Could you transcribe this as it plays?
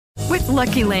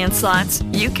Lucky Land Slots,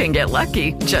 you can get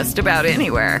lucky just about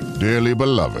anywhere. Dearly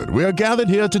beloved, we are gathered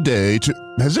here today to...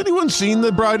 Has anyone seen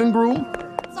the bride and groom?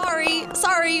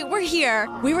 Sorry, we're here.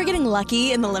 We were getting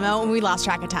lucky in the limo and we lost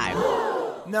track of time.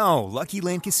 No, Lucky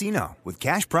Land Casino, with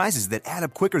cash prizes that add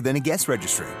up quicker than a guest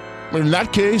registry. In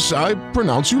that case, I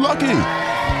pronounce you lucky.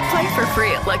 Play for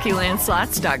free at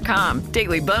LuckyLandSlots.com.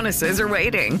 Daily bonuses are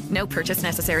waiting. No purchase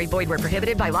necessary. Void where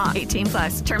prohibited by law.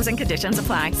 18+. Terms and conditions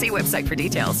apply. See website for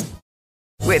details.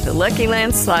 With the Lucky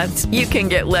Land Slots, you can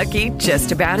get lucky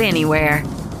just about anywhere.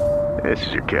 This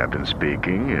is your captain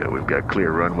speaking. We've got clear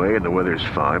runway and the weather's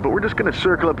fine, but we're just going to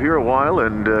circle up here a while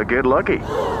and get lucky.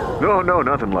 No,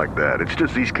 nothing like that. It's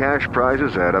just these cash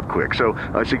prizes add up quick. So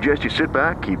I suggest you sit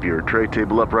back, keep your tray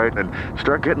table upright, and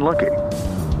start getting lucky.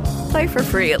 Play for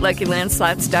free at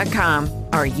LuckyLandSlots.com.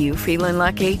 Are you feeling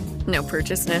lucky? No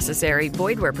purchase necessary.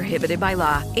 Void where prohibited by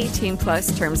law.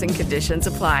 18+ terms and conditions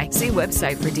apply. See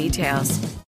website for details.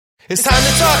 It's time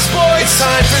to talk sports. It's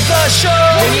time for the show.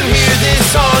 When you hear this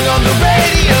song on the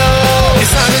radio, it's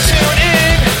time to tune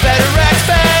in. Better act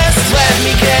fast. Let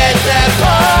me get that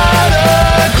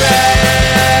autograph.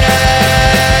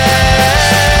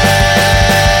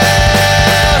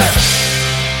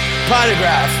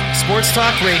 Potograph, Sports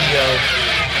Talk Radio.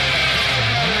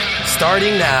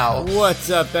 Starting now. What's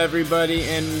up, everybody,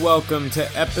 and welcome to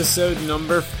episode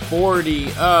number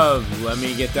 40 of Let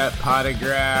Me Get That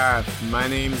Potograph. My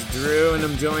name's Drew, and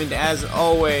I'm joined, as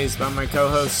always, by my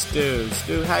co-host, Stu.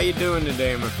 Stu, how you doing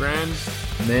today, my friend?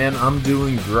 Man, I'm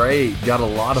doing great. Got a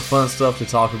lot of fun stuff to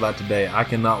talk about today. I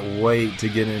cannot wait to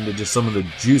get into just some of the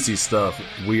juicy stuff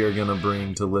we are going to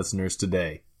bring to listeners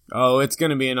today. Oh, it's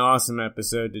going to be an awesome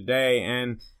episode today,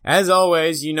 and as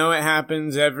always, you know it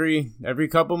happens every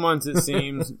couple months, it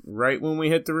seems. Right when we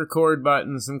hit the record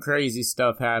button, some crazy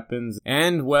stuff happens.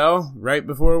 And, well, right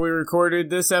before we recorded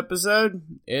this episode,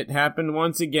 it happened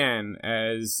once again,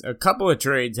 as a couple of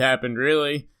trades happened,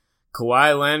 really.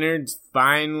 Kawhi Leonard's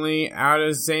finally out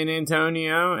of San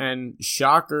Antonio, and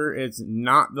shocker, it's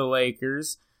not the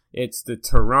Lakers. It's the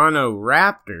Toronto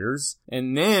Raptors.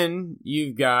 And then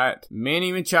you've got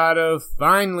Manny Machado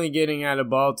finally getting out of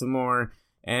Baltimore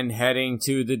and heading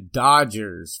to the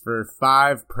Dodgers for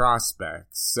 5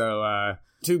 prospects. So,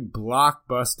 2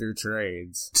 blockbuster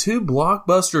trades. 2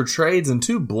 blockbuster trades and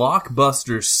 2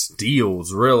 blockbuster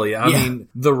steals, really. I mean,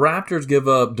 the Raptors give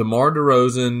up DeMar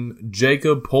DeRozan,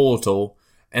 Jacob Poeltl,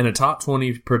 and a top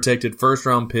 20 protected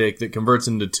first-round pick that converts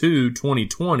into 2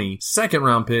 2020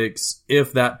 second-round picks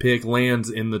if that pick lands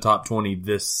in the top 20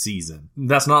 this season.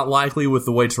 That's not likely with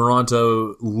the way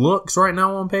Toronto looks right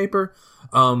now on paper.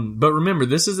 But remember,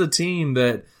 this is a team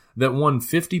that won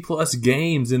 50-plus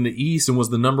games in the East and was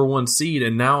the number 1 seed,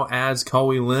 and now adds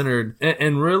Kawhi Leonard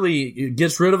and really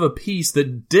gets rid of a piece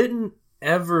that didn't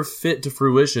ever fit to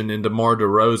fruition in DeMar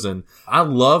DeRozan. I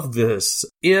love this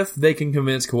if they can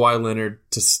convince Kawhi Leonard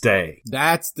to stay.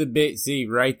 That's the big, see,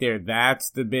 right there,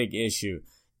 that's the big issue.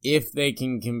 If they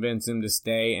can convince him to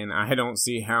stay, and I don't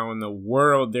see how in the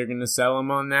world they're going to sell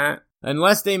him on that.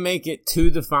 Unless they make it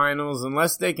to the finals,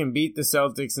 unless they can beat the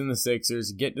Celtics and the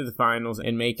Sixers, get to the finals,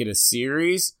 and make it a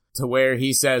series to where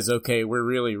he says, okay, we're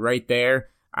really right there,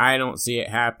 I don't see it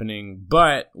happening.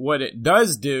 But what it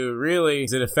does do, really,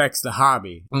 is it affects the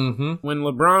hobby. Mm-hmm. When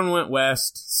LeBron went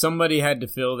west, somebody had to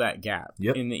fill that gap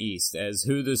in the East as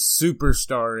who the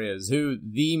superstar is, who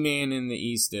the man in the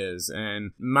East is.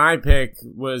 And my pick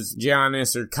was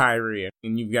Giannis or Kyrie,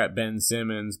 and you've got Ben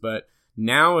Simmons. But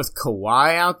now with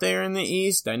Kawhi out there in the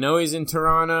East, I know he's in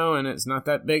Toronto, and it's not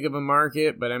that big of a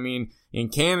market, but I mean, in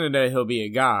Canada, he'll be a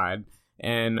god.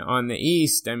 And on the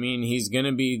East, I mean, he's going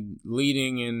to be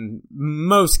leading in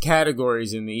most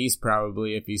categories in the East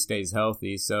probably if he stays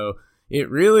healthy. So it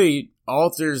really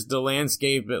alters the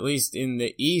landscape, at least in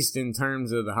the East, in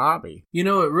terms of the hobby. You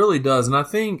know, it really does. And I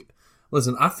think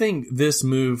this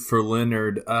move for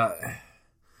Leonard,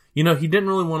 you know, he didn't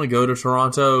really want to go to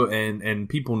Toronto, and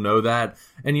people know that.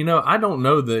 And, you know, I don't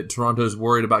know that Toronto's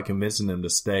worried about convincing him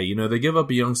to stay. You know, they give up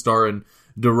a young star in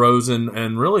DeRozan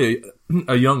and really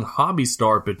a young hobby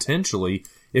star potentially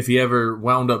if he ever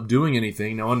wound up doing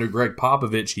anything. Now, under Greg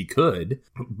Popovich, he could.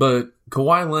 But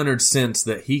Kawhi Leonard sensed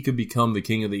that he could become the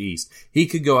king of the East. He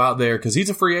could go out there, because he's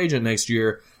a free agent next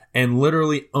year, and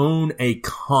literally own a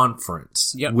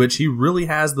conference, which he really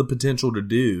has the potential to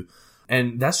do.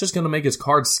 And that's just going to make his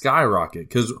card skyrocket,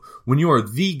 because when you are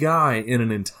the guy in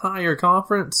an entire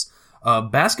conference,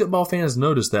 basketball fans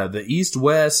notice that. The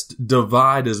East-West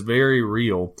divide is very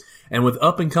real. And with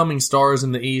up-and-coming stars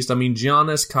in the East, I mean,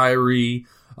 Giannis, Kyrie,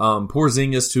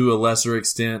 Porzingis to a lesser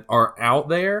extent are out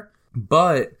there.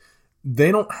 But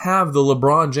they don't have the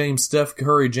LeBron James, Steph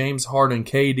Curry, James Harden,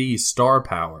 KD star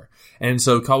power. And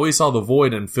so Kawhi saw the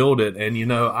void and filled it.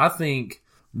 And, I think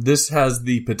this has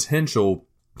the potential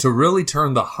to really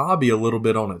turn the hobby a little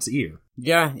bit on its ear.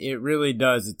 Yeah, it really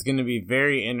does. It's going to be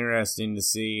very interesting to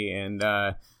see. And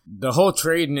the whole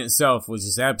trade in itself was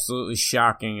just absolutely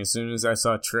shocking. As soon as I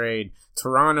saw trade,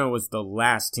 Toronto was the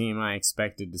last team I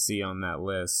expected to see on that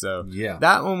list. So yeah,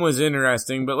 that one was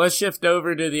interesting. But let's shift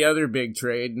over to the other big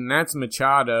trade, and that's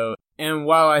Machado. And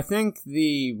while I think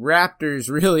the Raptors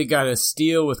really got a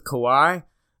steal with Kawhi,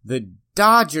 the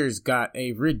Dodgers got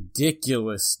a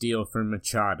ridiculous steal for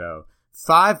Machado.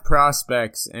 5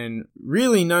 prospects, and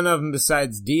really none of them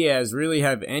besides Diaz really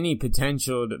have any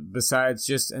potential besides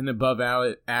just an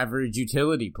above-average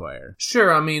utility player.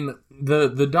 Sure, I mean,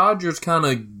 the Dodgers kind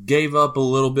of gave up a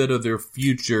little bit of their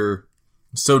future,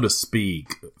 so to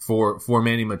speak, for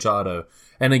Manny Machado.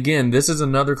 And again, this is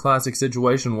another classic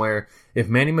situation where if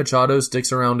Manny Machado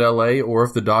sticks around LA, or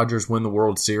if the Dodgers win the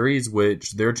World Series,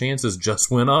 which their chances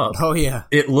just went up, oh yeah,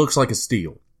 it looks like a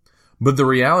steal. But the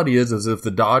reality is if the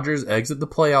Dodgers exit the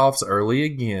playoffs early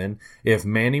again, if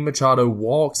Manny Machado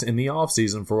walks in the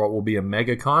offseason for what will be a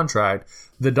mega contract,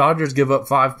 the Dodgers give up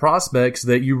 5 prospects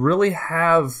that you really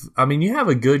have. I mean, you have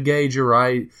a good gauge, you're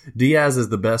right. Diaz is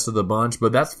the best of the bunch,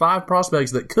 but that's 5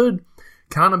 prospects that could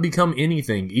kind of become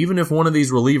anything, even if one of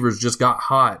these relievers just got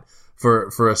hot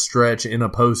for a stretch in a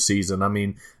postseason. I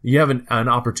mean, you have an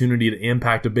opportunity to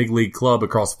impact a big league club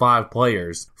across 5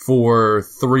 players for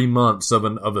 3 months of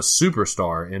a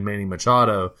superstar in Manny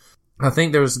Machado. I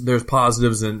think there's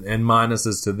positives and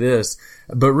minuses to this,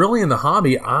 but really in the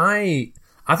hobby, I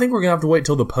think we're gonna have to wait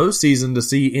till the postseason to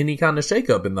see any kind of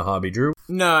shakeup in the hobby, Drew.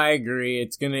 No, I agree.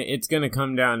 It's gonna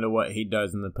come down to what he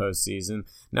does in the postseason.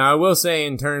 Now, I will say,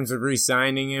 in terms of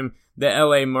re-signing him, the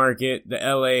LA market, the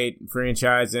LA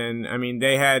franchise, and I mean,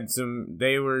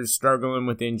 they were struggling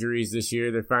with injuries this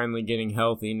year. They're finally getting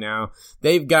healthy now.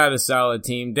 They've got a solid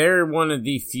team. They're one of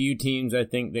the few teams I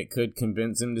think that could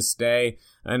convince him to stay,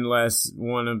 unless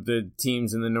one of the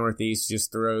teams in the Northeast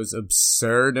just throws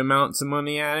absurd amounts of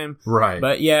money at him. Right.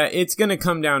 But yeah, it's going to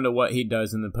come down to what he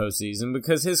does in the postseason,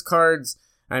 because his cards,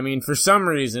 I mean, for some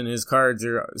reason, his cards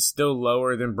are still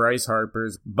lower than Bryce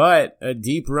Harper's, but a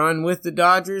deep run with the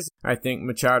Dodgers, I think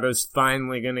Machado's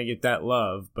finally going to get that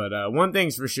love. But one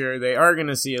thing's for sure, they are going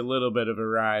to see a little bit of a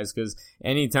rise, because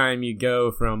anytime you go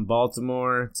from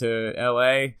Baltimore to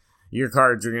LA, your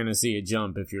cards are going to see a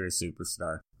jump if you're a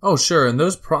superstar. Oh, sure. And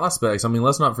those prospects, I mean,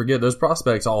 let's not forget, those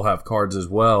prospects all have cards as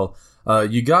well.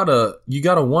 You gotta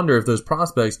wonder if those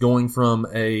prospects going from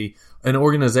an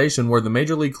organization where the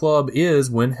major league club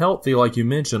is, when healthy, like you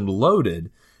mentioned,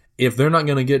 loaded, if they're not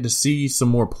going to get to see some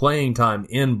more playing time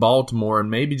in Baltimore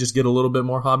and maybe just get a little bit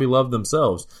more hobby love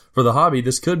themselves. For the hobby,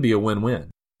 this could be a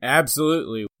win-win.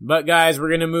 Absolutely. But guys, we're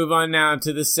going to move on now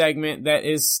to the segment that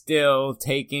is still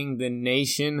taking the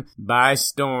nation by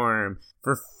storm.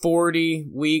 For 40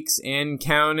 weeks and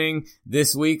counting,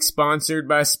 this week sponsored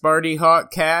by Sparty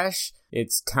Hawk Cash,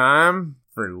 it's time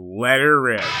for Let Her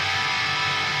Rip.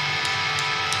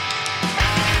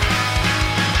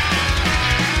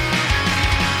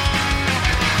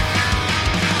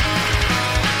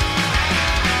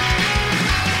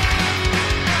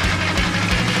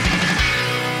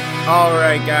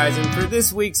 Alright guys, and for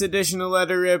this week's edition of Let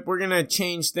Her Rip, we're going to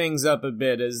change things up a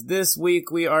bit, as this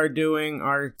week we are doing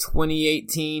our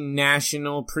 2018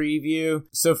 national preview.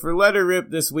 So for Let Her Rip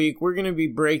this week, we're going to be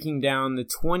breaking down the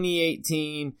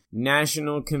 2018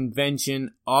 National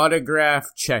Convention autograph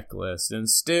checklist. And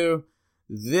Stu,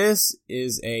 this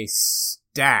is a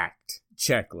stacked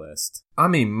checklist. I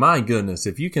mean, my goodness,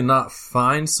 if you cannot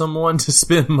find someone to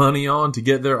spend money on to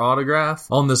get their autograph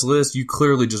on this list, you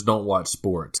clearly just don't watch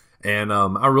sports. And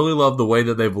I really love the way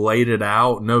that they've laid it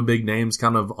out. No big names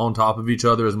kind of on top of each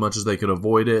other as much as they could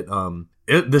avoid it.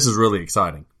 This is really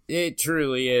exciting. It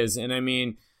truly is. And I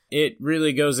mean, it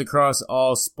really goes across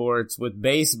all sports. With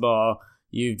baseball,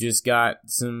 you've just got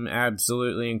some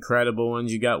absolutely incredible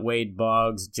ones. You got Wade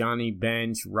Boggs, Johnny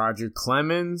Bench, Roger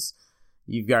Clemens.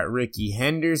 You've got Ricky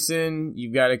Henderson.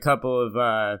 You've got a couple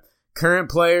of current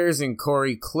players in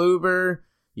Corey Kluber.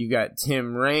 You've got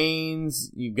Tim Raines.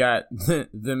 You've got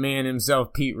the man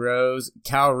himself, Pete Rose,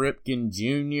 Cal Ripken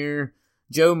Jr.,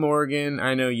 Joe Morgan.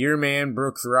 I know your man,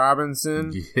 Brooks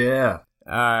Robinson. Yeah.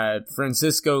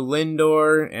 Francisco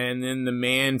Lindor, and then the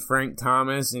man, Frank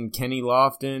Thomas, and Kenny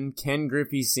Lofton, Ken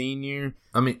Griffey Sr.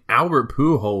 I mean, Albert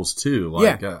Pujols, too.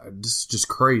 Like, yeah. Just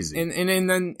crazy.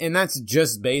 And that's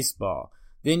just baseball.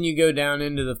 Then you go down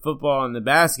into the football and the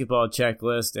basketball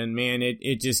checklist, and man,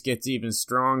 it just gets even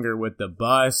stronger with the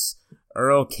Bus,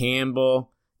 Earl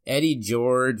Campbell, Eddie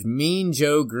George, Mean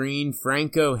Joe Green,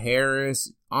 Franco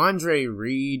Harris, Andre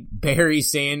Reed, Barry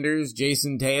Sanders,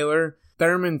 Jason Taylor,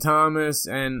 Thurman Thomas,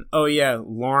 and,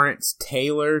 Lawrence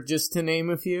Taylor, just to name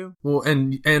a few. Well,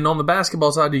 and on the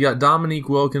basketball side, you got Dominique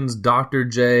Wilkins, Dr.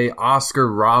 J,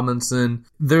 Oscar Robinson.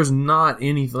 There's not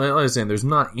anything, like I was saying, there's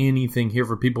not anything here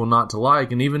for people not to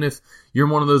like. And even if you're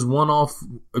one of those one-off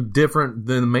different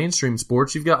than the mainstream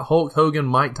sports, you've got Hulk Hogan,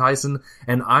 Mike Tyson,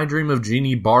 and I Dream of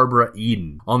Jeannie Barbara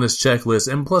Eden on this checklist,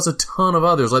 and plus a ton of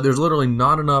others. Like, there's literally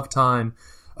not enough time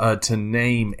to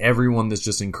name everyone that's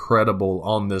just incredible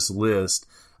on this list.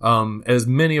 As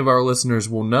many of our listeners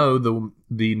will know,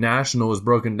 the National is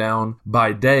broken down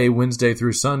by day, Wednesday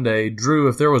through Sunday. Drew,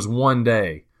 if there was one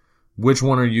day, which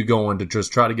one are you going to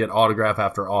just try to get autograph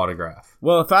after autograph?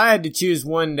 Well, if I had to choose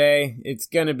one day, it's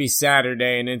going to be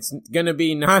Saturday, and it's going to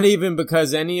be not even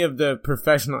because any of the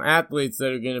professional athletes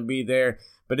that are going to be there,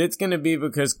 but it's going to be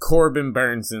because Corbin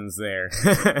Burnson's there.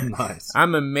 Nice.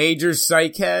 I'm a major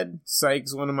Psych head.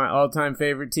 Psych's one of my all-time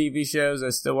favorite TV shows.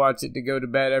 I still watch it to go to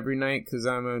bed every night because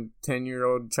I'm a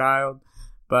 10-year-old child.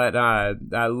 But I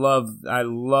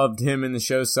loved him in the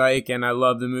show Psych, and I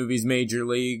love the movies Major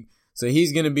League. So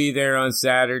he's going to be there on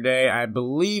Saturday. I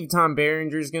believe Tom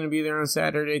Berenger's going to be there on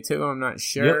Saturday too. I'm not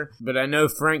sure. Yep. But I know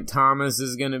Frank Thomas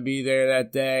is going to be there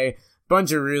that day.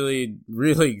 Bunch of really,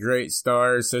 really great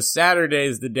stars. So Saturday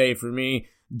is the day for me,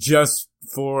 just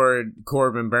for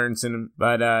Corbin Burnson.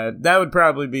 But that would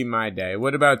probably be my day.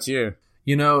 What about you?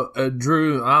 You know,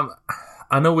 Drew,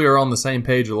 I know we are on the same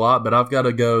page a lot, but I've got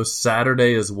to go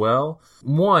Saturday as well.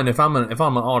 One, if I'm an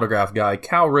autograph guy,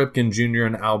 Cal Ripken Jr.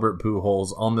 and Albert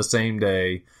Pujols on the same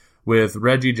day with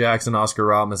Reggie Jackson, Oscar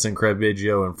Robinson, Craig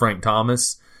Biggio, and Frank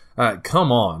Thomas.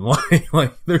 Come on,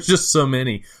 like there's just so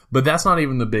many, but that's not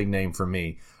even the big name for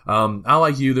me. I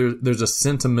like you. There's a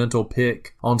sentimental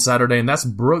pick on Saturday, and that's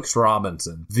Brooks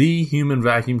Robinson, the human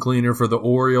vacuum cleaner for the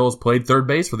Orioles, played third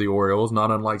base for the Orioles,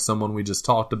 not unlike someone we just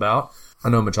talked about. I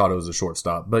know Machado was a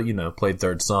shortstop, but played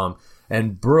third some.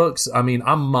 And Brooks, I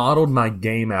modeled my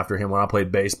game after him when I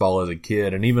played baseball as a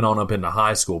kid, and even on up into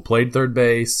high school. Played third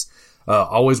base.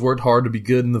 Always worked hard to be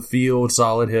good in the field,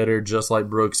 solid hitter, just like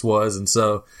Brooks was. And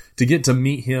so to get to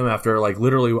meet him after,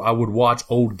 literally I would watch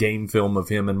old game film of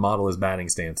him and model his batting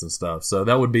stance and stuff. So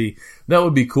that would be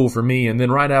cool for me. And then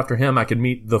right after him, I could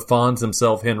meet the Fonz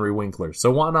himself, Henry Winkler.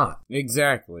 So why not?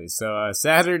 Exactly. So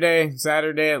Saturday,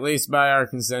 at least by our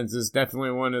consensus,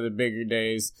 definitely one of the bigger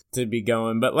days to be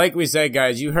going. But like we said,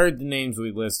 guys, you heard the names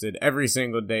we listed. Every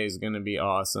single day is going to be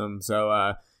awesome.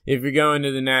 So, if you're going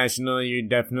to the National, you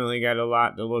definitely got a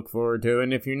lot to look forward to.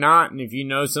 And if you're not, and if you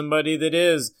know somebody that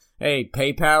is, hey,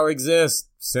 PayPal exists.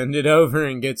 Send it over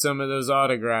and get some of those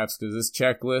autographs because this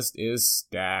checklist is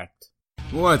stacked.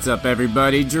 What's up,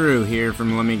 everybody? Drew here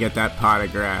from Let Me Get That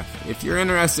Potograph. If you're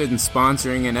interested in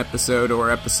sponsoring an episode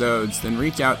or episodes, then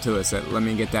reach out to us at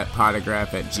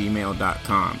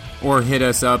letmegetthatpotograph@gmail.com or hit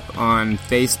us up on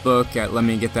Facebook at Let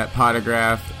Me Get That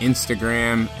Potograph,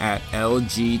 Instagram at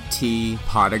LGT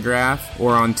Potograph,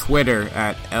 or on Twitter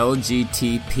at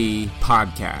LGTP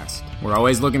Podcast. We're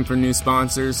always looking for new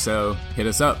sponsors, so hit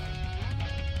us up.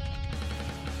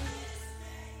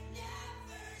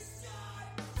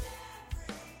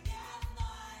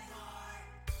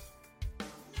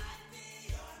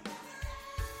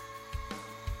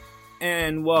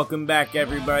 And welcome back,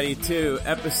 everybody, to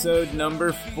episode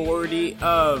number 40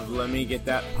 of Let Me Get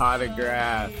That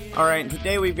Potograph. Alright, and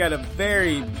today we've got a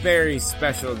very, very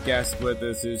special guest with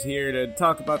us who's here to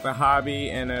talk about the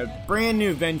hobby and a brand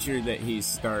new venture that he's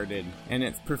started. And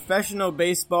it's professional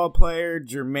baseball player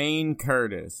Jermaine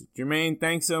Curtis. Jermaine,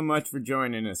 thanks so much for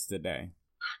joining us today.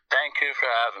 Thank you for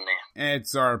having me.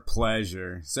 It's our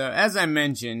pleasure. So, as I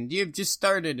mentioned, you've just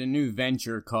started a new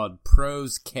venture called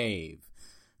Pros Cave.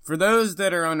 For those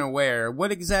that are unaware, what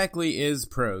exactly is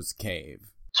Pros Cave?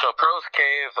 So Pros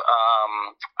Cave,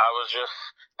 I was just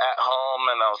at home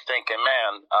and I was thinking,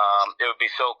 man, it would be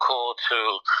so cool to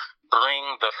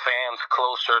bring the fans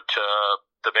closer to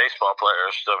the baseball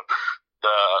players,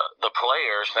 the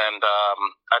players, and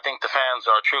I think the fans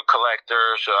are true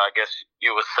collectors, or I guess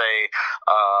you would say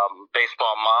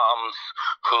baseball moms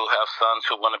who have sons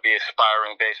who want to be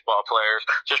aspiring baseball players,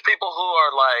 just people who are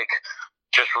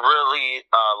just really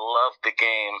love the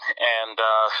game. And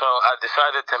so I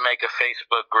decided to make a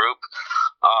Facebook group,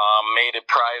 made it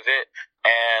private,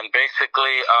 and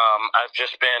basically I've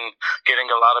just been getting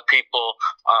a lot of people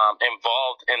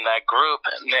involved in that group.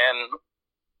 And then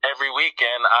every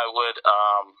weekend I would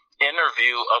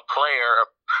interview a player,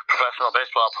 a professional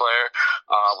baseball player.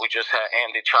 We just had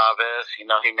Andy Chavez. He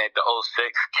made the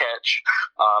 06 catch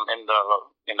in the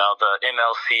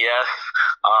NLCS.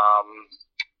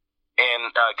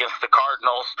 against the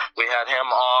Cardinals. We had him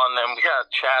on, and we had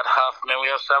Chad Huffman. We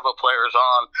have several players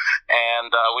on,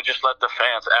 and we just let the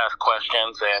fans ask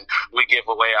questions, and we give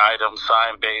away items,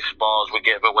 signed baseballs. We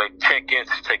give away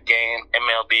tickets to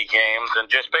MLB games, and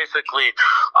just basically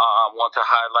want to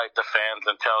highlight the fans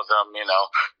and tell them,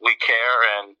 we care,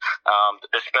 and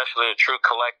especially the true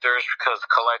collectors, because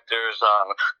collectors,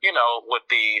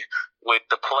 with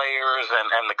the players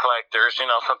and the collectors,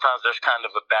 sometimes there's kind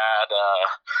of a bad,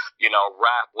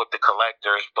 rap with the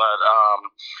collectors, but,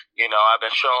 I've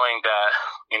been showing that,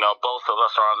 both of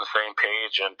us are on the same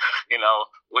page, and,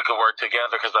 we can work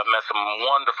together, because I've met some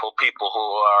wonderful people who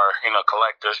are,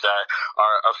 collectors that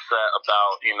are upset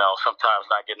about, sometimes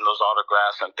not getting those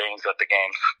autographs and things at the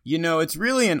games. It's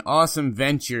really an awesome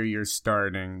venture you're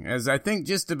starting, as I think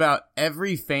just about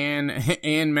every fan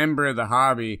and member of the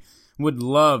hobby would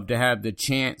love to have the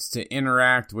chance to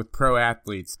interact with pro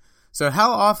athletes. So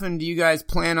how often do you guys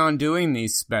plan on doing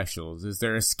these specials? Is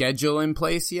there a schedule in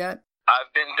place yet?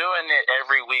 I've been doing it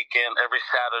every weekend, every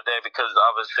Saturday, because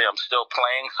obviously I'm still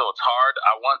playing, so it's hard.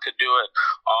 I want to do it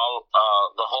all,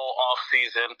 the whole off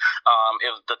season.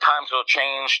 If the times will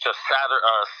change to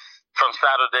from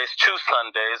Saturdays to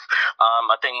Sundays,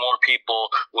 I think more people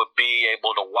would be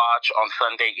able to watch on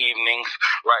Sunday evenings.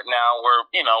 Right now,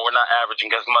 we're not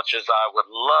averaging as much as I would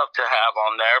love to have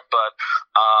on there, but,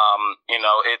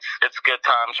 it's good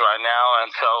times right now.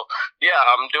 And so, yeah,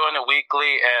 I'm doing it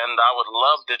weekly, and I would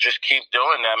love to just keep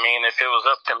doing it. I mean, if it was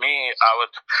up to me,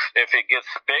 if it gets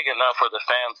big enough where the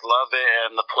fans love it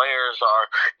and the players are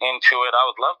into it, I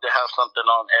would love to have something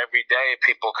on every day.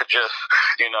 People could just,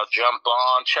 jump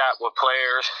on, chat with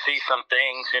players, see some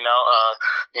things,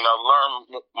 learn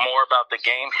more about the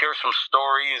game, hear some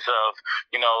stories of,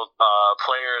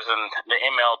 players in the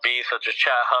MLB, such as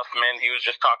Chad Huffman. He was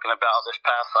just talking about this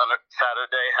past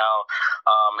Saturday how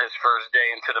his first day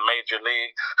into the major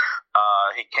leagues,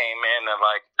 he came in and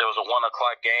there was a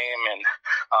 1:00 game, and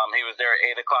he was there at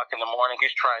 8:00 in the morning.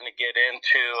 He's trying to get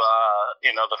into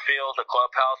the field, the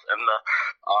clubhouse, and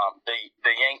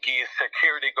the Yankees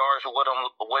security guards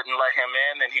wouldn't let him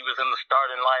in, and he was in the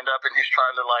starting lineup, and he's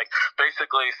trying to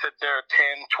basically sit there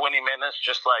 10-20 minutes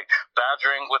just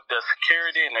badgering with the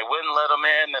security, and they wouldn't let him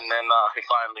in, and then he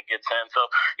finally gets in. So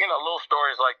little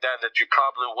stories like that you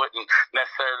probably wouldn't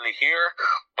necessarily hear,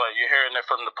 but you're hearing it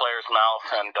from the player's mouth.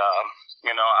 And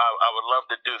I would love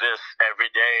to do this every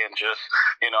day and just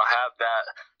have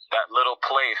that little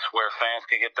place where fans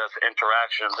can get those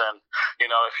interactions. And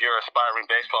if you're an aspiring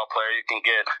baseball player, you can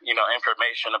get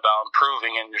information about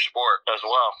improving in your sport as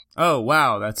well. Oh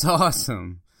wow, that's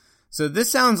awesome. So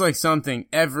this sounds like something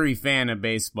every fan of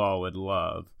baseball would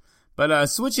love. But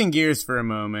switching gears for a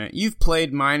moment, you've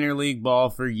played minor league ball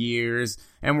for years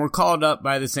and were called up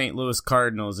by the St. Louis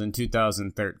Cardinals in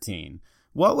 2013.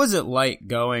 What was it like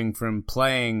going from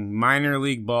playing minor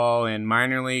league ball in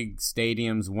minor league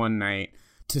stadiums one night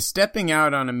to stepping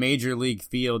out on a major league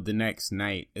field the next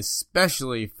night,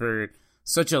 especially for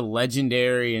such a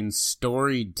legendary and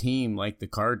storied team like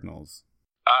the Cardinals?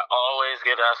 I always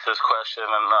get asked this question,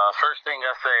 and the first thing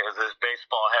I say is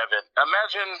baseball heaven.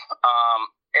 Imagine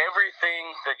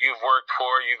everything that you've worked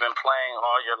for, you've been playing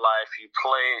all your life, you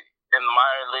play in the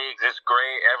minor leagues, it's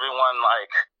great, everyone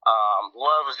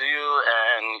loves you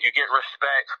and you get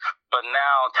respect, but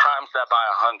now times that by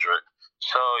 100.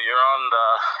 So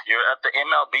you're at the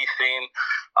MLB scene.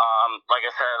 Like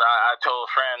I said, I told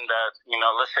a friend that,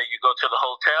 let's say you go to the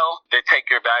hotel, they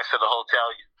take your bags to the hotel.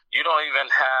 You don't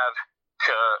even have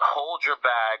to hold your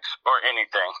bags or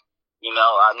anything.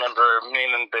 I remember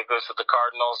meeting big guys at the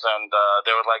Cardinals, and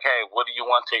they were like, hey, what do you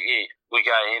want to eat? We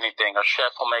got anything. Our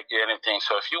chef will make you anything.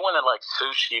 So if you wanted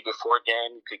sushi before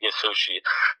game, you could get sushi.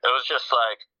 It was just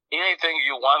anything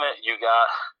you wanted, you got.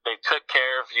 They took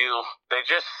care of you. They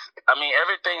just,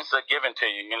 everything's given to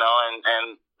you,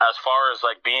 and as far as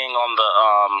being on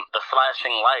the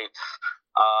flashing lights,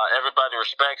 everybody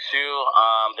respects you.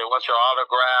 They want your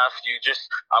autograph.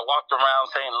 I walked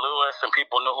around St. Louis and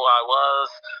people knew who I was.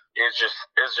 It's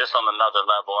just on another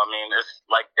level.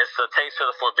 It's a taste of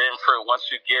the forbidden fruit. Once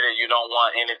you get it, you don't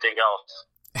want anything else.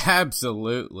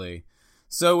 Absolutely.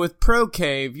 So with Pro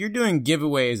Cave, you're doing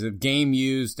giveaways of game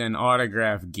used and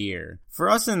autographed gear. For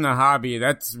us in the hobby,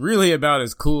 that's really about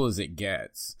as cool as it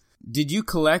gets. Did you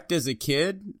collect as a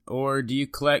kid, or do you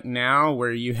collect now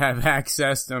where you have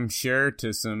access, I'm sure,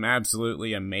 to some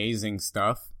absolutely amazing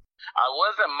stuff? I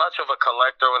wasn't much of a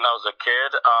collector when I was a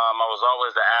kid. I was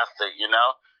always an athlete,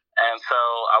 and so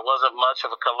I wasn't much of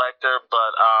a collector,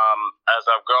 but as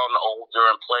I've grown older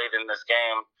and played in this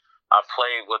game, I've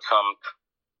played with some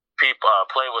people,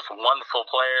 played with wonderful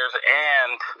players,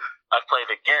 and I've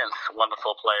played against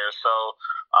wonderful players. So,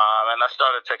 and I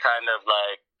started to kind of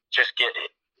like just get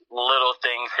little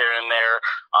things here and there.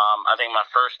 I think my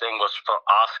first thing was for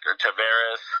Oscar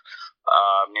Taveras.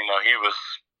 He was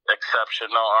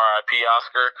exceptional, R.I.P.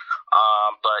 Oscar.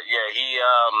 But yeah,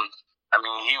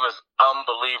 he was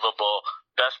unbelievable.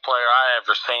 Best player I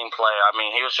ever seen play. I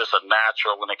mean, he was just a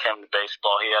natural when it came to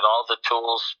baseball. He had all the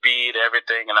tools, speed,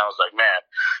 everything. And I was like, man,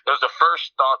 it was the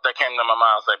first thought that came to my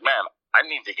mind. I was like, man, I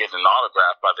need to get an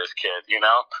autograph by this kid,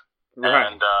 Right.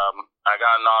 And I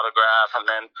got an autograph, and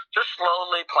then just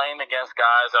slowly playing against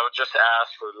guys, I would just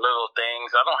ask for little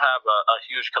things. I don't have a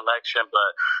huge collection,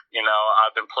 but,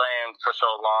 I've been playing for so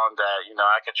long that,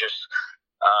 I could just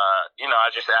I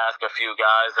just ask a few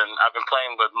guys, and I've been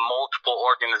playing with multiple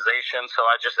organizations, so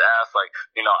I just ask, like,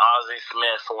 Ozzie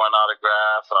Smith for an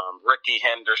autograph, Ricky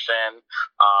Henderson,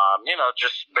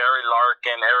 just Barry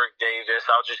Larkin, Eric Davis.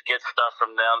 I'll just get stuff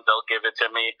from them. They'll give it to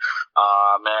me.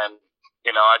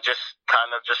 I just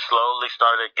kind of just slowly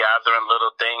started gathering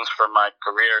little things for my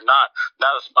career. Not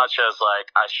as much as like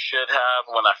I should have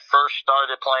when I first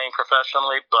started playing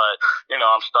professionally, but,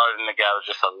 I'm starting to gather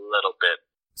just a little bit.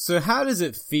 So how does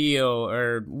it feel,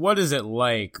 or what is it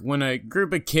like when a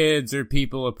group of kids or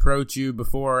people approach you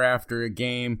before or after a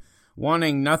game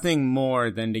wanting nothing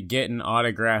more than to get an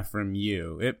autograph from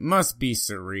you? It must be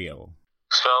surreal.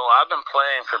 So I've been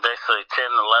playing for basically 10,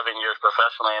 11 years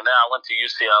professionally, and then I went to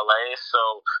UCLA,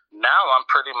 so now I'm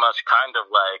pretty much kind of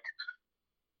like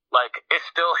it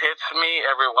still hits me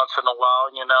every once in a while,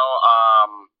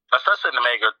 especially in the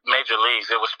major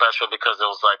leagues. It was special because it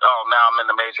was like, oh, now I'm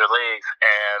in the major leagues,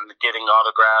 and getting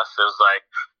autographs is like,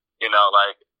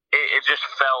 it just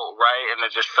felt right, and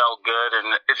it just felt good,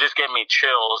 and it just gave me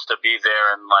chills to be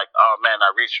there, and like, oh man,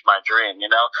 I reached my dream,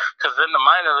 because in the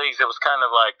minor leagues, it was kind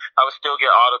of like, I would still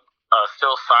get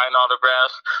still sign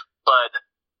autographs, but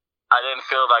I didn't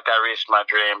feel like I reached my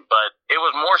dream. But it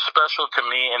was more special to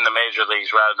me in the major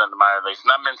leagues rather than the minor leagues.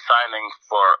 And I've been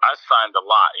I signed a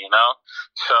lot,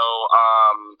 So,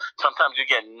 sometimes you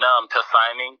get numb to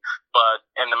signing, but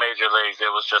in the major leagues,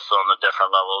 it was just on a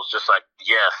different level. It was just like,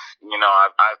 yes,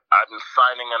 I've been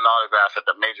signing an autograph at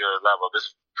the major level.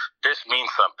 This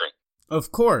means something.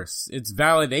 Of course. It's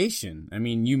validation. I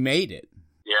mean, you made it.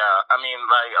 Yeah. I mean,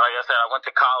 like I said, I went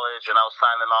to college and I was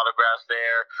signing autographs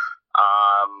there.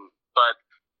 But,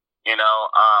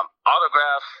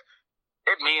 autographs,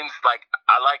 it means, like,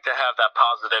 I like to have that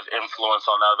positive influence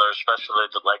on others, especially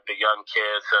the young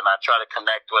kids, and I try to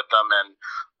connect with them. And,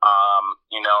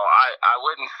 I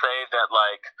wouldn't say that,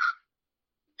 like,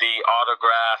 the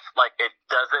autograph, like, it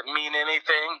doesn't mean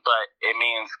anything, but it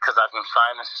means, because I've been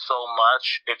signing so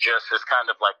much, it just is kind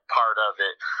of like part of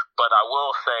it. But I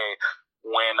will say,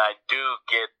 when I do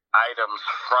get items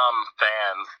from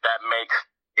fans,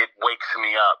 it wakes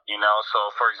me up, So,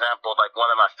 for example, like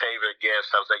one of my favorite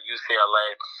gifts, I was at UCLA,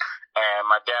 and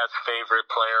my dad's favorite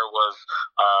player was,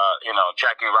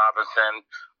 Jackie Robinson.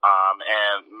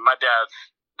 And my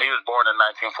he was born in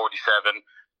 1947,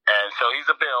 and so he's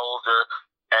a bit older,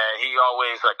 and he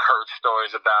always, like, heard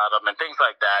stories about him and things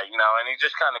like that, and he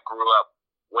just kind of grew up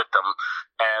with them.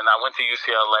 And I went to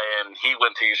UCLA, and he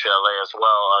went to UCLA as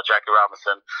well, Jackie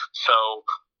Robinson. So,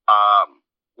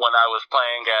 when I was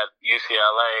playing at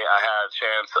UCLA, I had a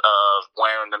chance of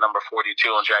wearing the number 42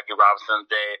 on Jackie Robinson's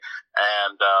day,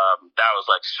 and that was,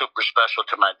 like, super special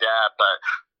to my dad. But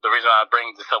the reason I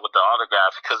bring this up with the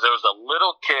autograph, because there was a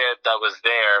little kid that was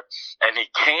there, and he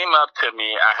came up to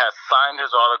me. I had signed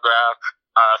his autograph,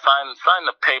 signed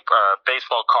the paper,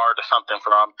 baseball card or something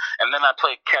for him, and then I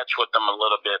played catch with him a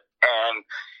little bit. And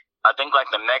I think, like,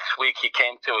 the next week he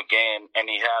came to a game, and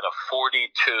he had a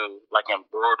 42, like,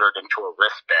 embroidered into a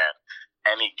wristband,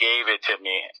 and he gave it to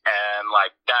me, and, like,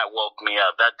 that woke me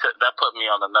up. That put me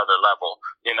on another level,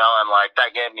 and, like,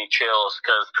 that gave me chills,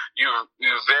 because you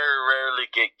very rarely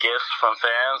get gifts from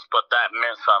fans, but that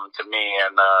meant something to me.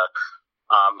 And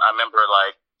I remember,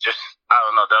 like, I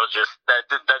don't know,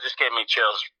 that just gave me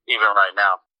chills even right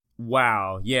now.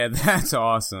 Wow, yeah, that's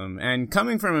awesome. And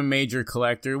coming from a major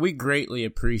collector, we greatly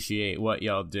appreciate what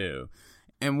y'all do.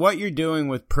 And what you're doing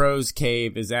with Pros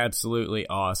Cave is absolutely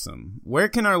awesome. Where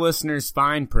can our listeners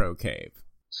find Pro Cave?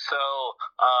 So,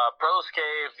 Pros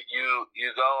Cave,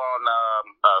 you go on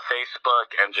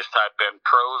Facebook and just type in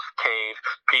Pros Cave,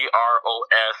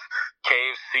 Pros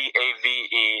Cave,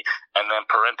 CAVE, and then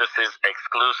parentheses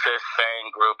exclusive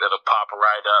fan group. It'll pop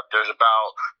right up. There's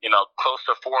about, close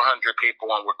to 400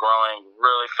 people, and we're growing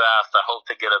really fast. I hope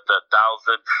to get up to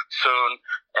 1,000 soon,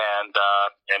 and,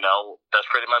 that's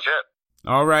pretty much it.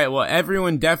 All right, well,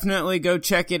 everyone definitely go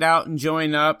check it out and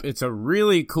join up. It's a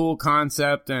really cool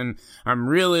concept, and I'm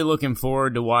really looking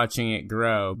forward to watching it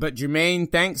grow. But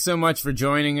Jermaine, thanks so much for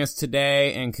joining us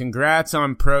today, and congrats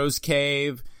on Pros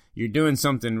Cave. You're doing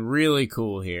something really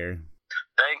cool here.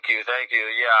 Thank you.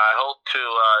 Yeah, I hope to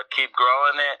keep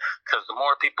growing it, because the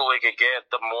more people we could get,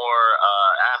 the more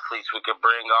athletes we could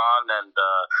bring on. And,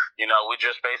 we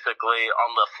just basically,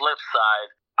 on the flip side,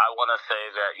 I want to say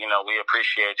that, we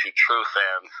appreciate you, true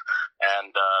fans.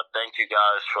 And thank you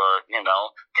guys for,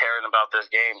 caring about this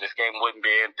game. This game wouldn't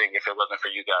be anything if it wasn't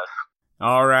for you guys.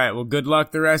 All right. Well, good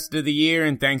luck the rest of the year,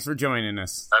 and thanks for joining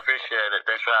us. I appreciate it.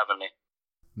 Thanks for having me.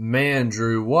 Man,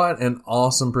 Drew, what an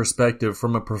awesome perspective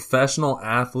from a professional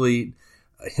athlete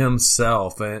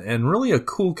himself, and really a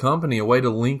cool company, a way to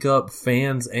link up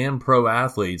fans and pro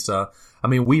athletes.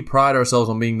 We pride ourselves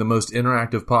on being the most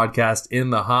interactive podcast in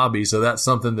the hobby, so that's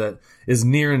something that is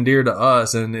near and dear to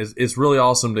us, and it's really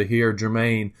awesome to hear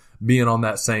Jermaine being on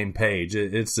that same page.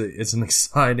 It's an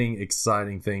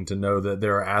exciting thing to know that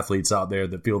there are athletes out there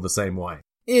that feel the same way.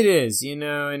 It is,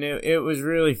 and it was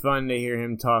really fun to hear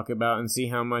him talk about and see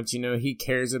how much, he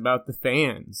cares about the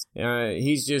fans.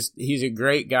 He's a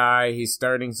great guy. He's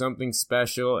starting something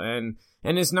special, and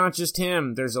it's not just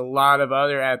him. There's a lot of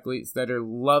other athletes that are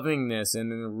loving this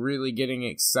and are really getting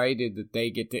excited that they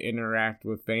get to interact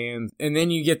with fans. And then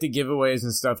you get the giveaways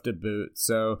and stuff to boot.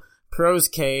 So Pros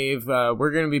Cave,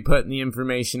 we're going to be putting the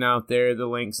information out there, the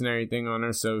links and everything on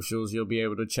our socials. You'll be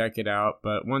able to check it out.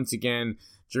 But once again,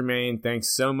 Jermaine,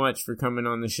 thanks so much for coming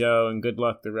on the show, and good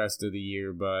luck the rest of the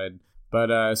year, bud.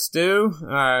 But, Stu,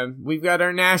 we've got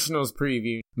our Nationals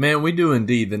preview. Man, we do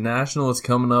indeed. The National is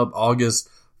coming up August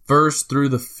 1st through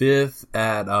the 5th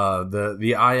at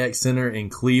the IX Center in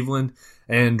Cleveland.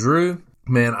 And, Drew,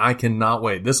 man, I cannot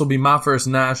wait. This will be my first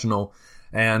National,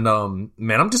 and,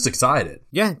 man, I'm just excited.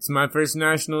 Yeah, it's my first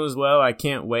National as well. I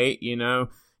can't wait, You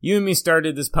and me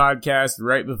started this podcast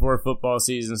right before football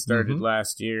season started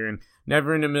last year, and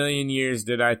never in a million years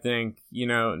did I think,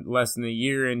 less than a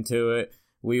year into it,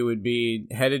 we would be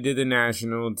headed to the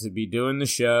National to be doing the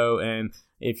show. And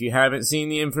if you haven't seen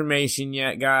the information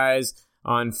yet, guys,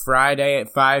 on Friday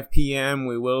at 5 p.m.,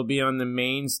 we will be on the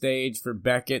main stage for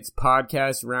Beckett's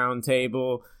Podcast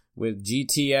Roundtable with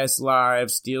GTS Live,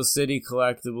 Steel City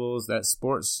Collectibles, that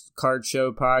Sports Card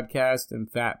Show podcast,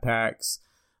 and Fat Packs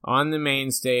on the main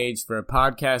stage for a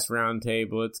podcast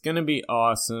roundtable. It's going to be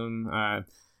awesome.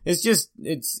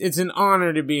 It's an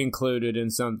honor to be included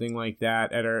in something like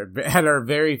that at our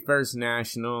very first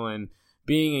National, and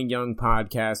being a young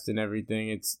podcast and everything.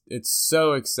 It's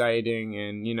so exciting.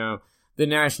 And, the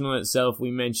National itself,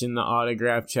 we mentioned the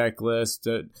autograph checklist.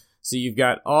 So you've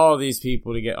got all these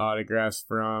people to get autographs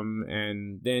from,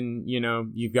 and then,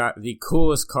 you've got the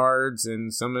coolest cards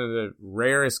and some of the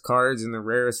rarest cards and the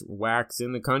rarest wax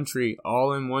in the country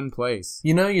all in one place.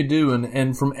 You do,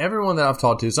 and from everyone that I've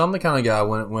talked to, so I'm the kind of guy,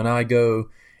 when I go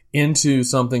into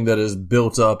something that is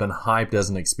built up and hyped as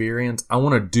an experience, I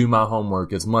want to do my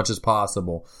homework as much as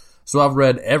possible. So I've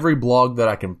read every blog that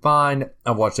I can find.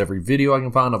 I've watched every video I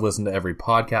can find. I've listened to every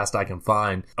podcast I can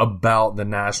find about the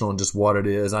National and just what it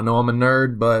is. I know I'm a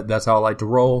nerd, but that's how I like to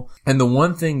roll. And the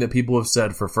one thing that people have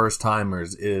said for first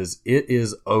timers is it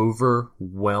is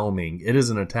overwhelming. It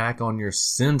is an attack on your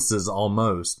senses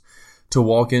almost to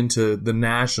walk into the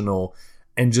National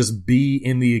and just be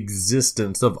in the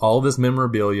existence of all this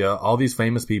memorabilia, all these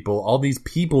famous people, all these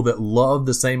people that love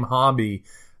the same hobby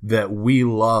that we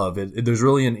love. There's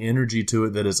really an energy to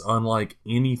it that is unlike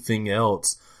anything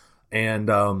else. And,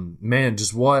 man,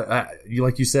 just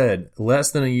like you said,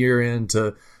 less than a year in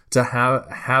to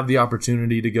have the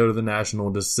opportunity to go to the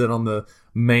National, to sit on the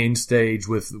main stage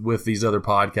with these other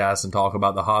podcasts and talk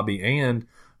about the hobby, and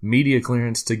media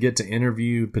clearance to get to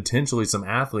interview potentially some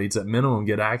athletes, at minimum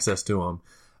get access to them.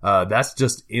 That's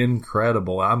just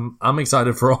incredible. I'm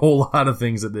excited for a whole lot of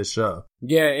things at this show.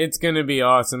 Yeah, it's going to be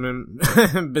awesome.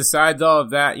 And besides all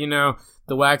of that,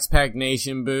 the Wax Pack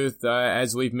Nation booth,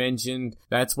 as we've mentioned,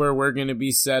 that's where we're going to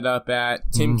be set up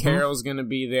at. Tim Carroll's going to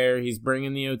be there. He's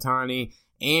bringing the Ohtani,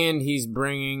 and he's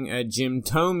bringing a Jim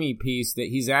Thome piece that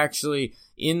he's actually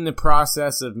in the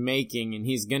process of making, and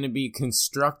he's going to be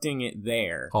constructing it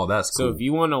there. Oh, that's cool. So if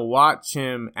you want to watch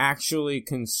him actually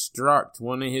construct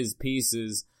one of his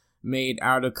pieces made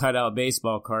out of cutout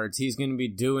baseball cards, he's going to be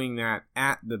doing that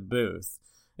at the booth.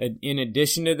 In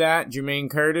addition to that, Jermaine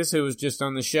Curtis, who was just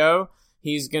on the show,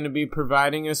 he's going to be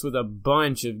providing us with a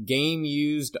bunch of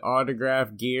game-used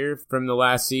autograph gear from the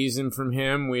last season from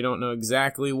him. We don't know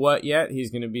exactly what yet. He's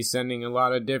going to be sending a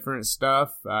lot of different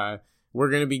stuff.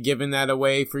 We're going to be giving that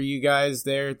away for you guys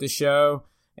there at the show.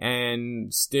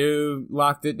 And Stu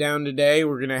locked it down today.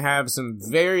 We're going to have some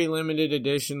very limited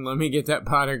edition Let Me Get That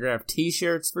Potograph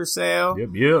t-shirts for sale.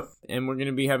 Yep. And we're going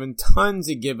to be having tons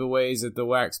of giveaways at the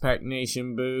Wax Pack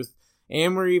Nation booth.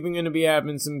 And we're even going to be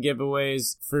having some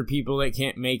giveaways for people that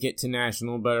can't make it to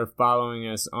National but are following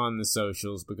us on the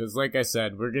socials. Because like I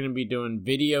said, we're going to be doing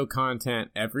video content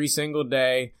every single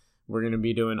day. We're going to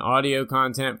be doing audio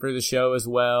content for the show as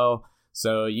well.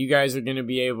 So you guys are going to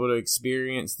be able to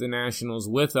experience the Nationals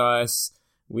with us.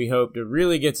 We hope to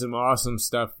really get some awesome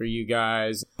stuff for you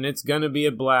guys. And it's going to be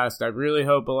a blast. I really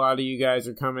hope a lot of you guys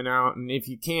are coming out. And if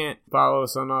you can't, follow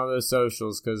us on all those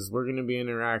socials because we're going to be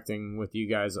interacting with you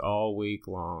guys all week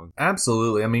long.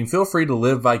 Absolutely. I mean, feel free to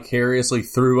live vicariously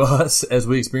through us as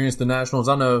we experience the Nationals.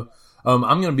 I know I'm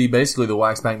going to be basically the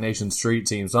Wax Pack Nation street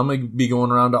team. So I'm going to be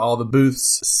going around to all the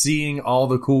booths, seeing all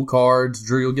the cool cards.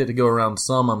 Drew, you'll get to go around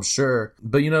some, I'm sure.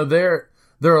 But, you know, there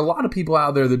are a lot of people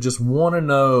out there that just want to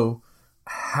know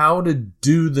how to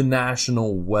do the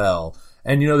National well.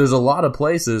 And, you know, there's a lot of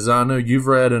places. I know you've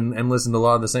read and listened to a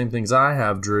lot of the same things I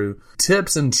have, Drew.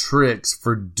 Tips and tricks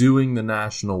for doing the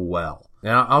National well.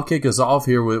 Now, I'll kick us off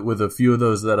here with a few of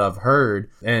those that I've heard.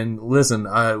 And listen,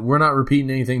 we're not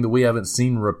repeating anything that we haven't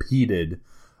seen repeated.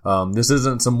 This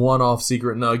isn't some one-off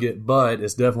secret nugget, but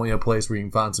it's definitely a place where you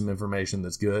can find some information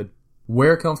that's good.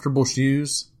 Wear comfortable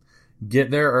shoes.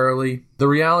 Get there early. The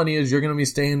reality is you're going to be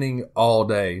standing all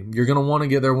day. You're going to want to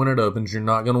get there when it opens. You're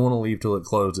not going to want to leave till it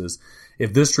closes.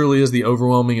 If this truly is the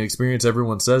overwhelming experience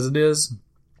everyone says it is,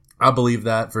 I believe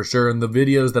that for sure. And the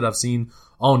videos that I've seen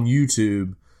on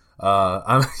YouTube,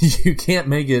 you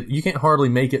can't hardly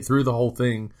make it through the whole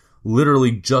thing literally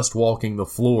just walking the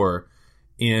floor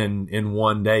in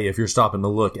one day if you're stopping to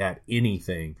look at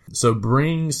anything. So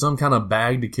bring some kind of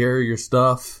bag to carry your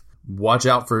stuff. Watch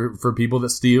out for people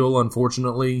that steal,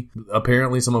 unfortunately.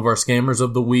 Apparently some of our scammers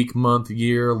of the week, month,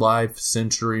 year, life,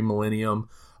 century, millennium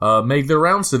make their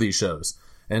rounds to these shows.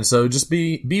 And so just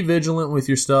be vigilant with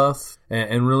your stuff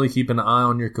and really keep an eye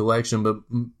on your collection. But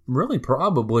really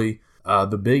probably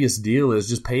the biggest deal is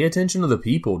just pay attention to the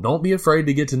people. Don't be afraid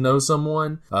to get to know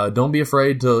someone. Don't be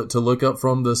afraid to look up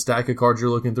from the stack of cards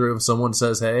you're looking through if someone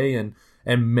says hey,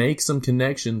 and make some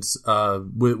connections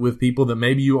with people that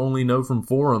maybe you only know from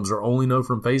forums or only know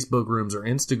from Facebook rooms or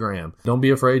Instagram. Don't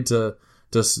be afraid to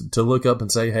look up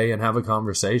and say hey and have a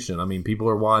conversation. I mean, people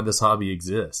are why this hobby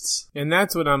exists. And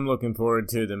that's what I'm looking forward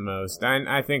to the most.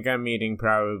 I think I'm meeting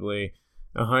probably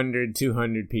 100,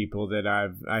 200 people that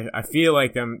I feel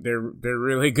like they're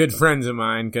really good friends of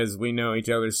mine because we know each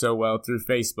other so well through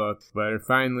Facebook, but are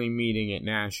finally meeting at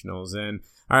Nationals. And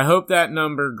I hope that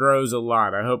number grows a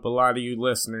lot. I hope a lot of you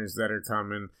listeners that are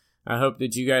coming, I hope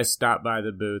that you guys stop by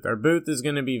the booth. Our booth is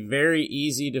going to be very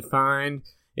easy to find.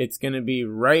 It's going to be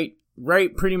right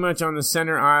pretty much on the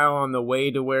center aisle on the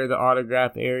way to where the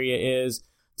autograph area is.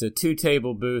 It's a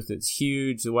 2-table booth. It's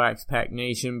huge. The Wax Pack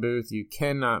Nation booth. You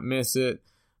cannot miss it.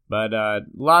 But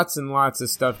lots and lots of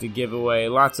stuff to give away.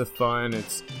 Lots of fun.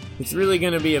 It's really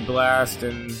going to be a blast.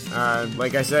 And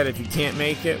like I said, if you can't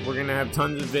make it, we're going to have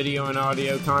tons of video and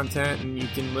audio content. And you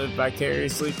can live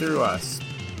vicariously through us.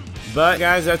 But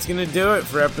guys, that's going to do it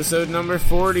for episode number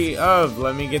 40 of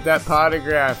Let Me Get That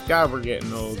Potograph. God, we're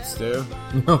getting old, Stu.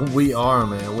 We are,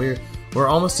 man. We're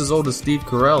almost as old as Steve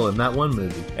Carell in that one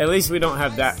movie. At least we don't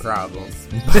have that problem.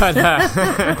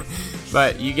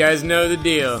 But you guys know the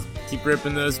deal. Keep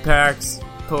ripping those packs,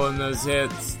 pulling those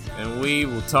hits, and we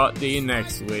will talk to you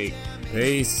next week.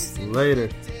 Peace. Later.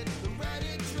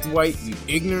 Dwight, you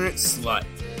ignorant slut.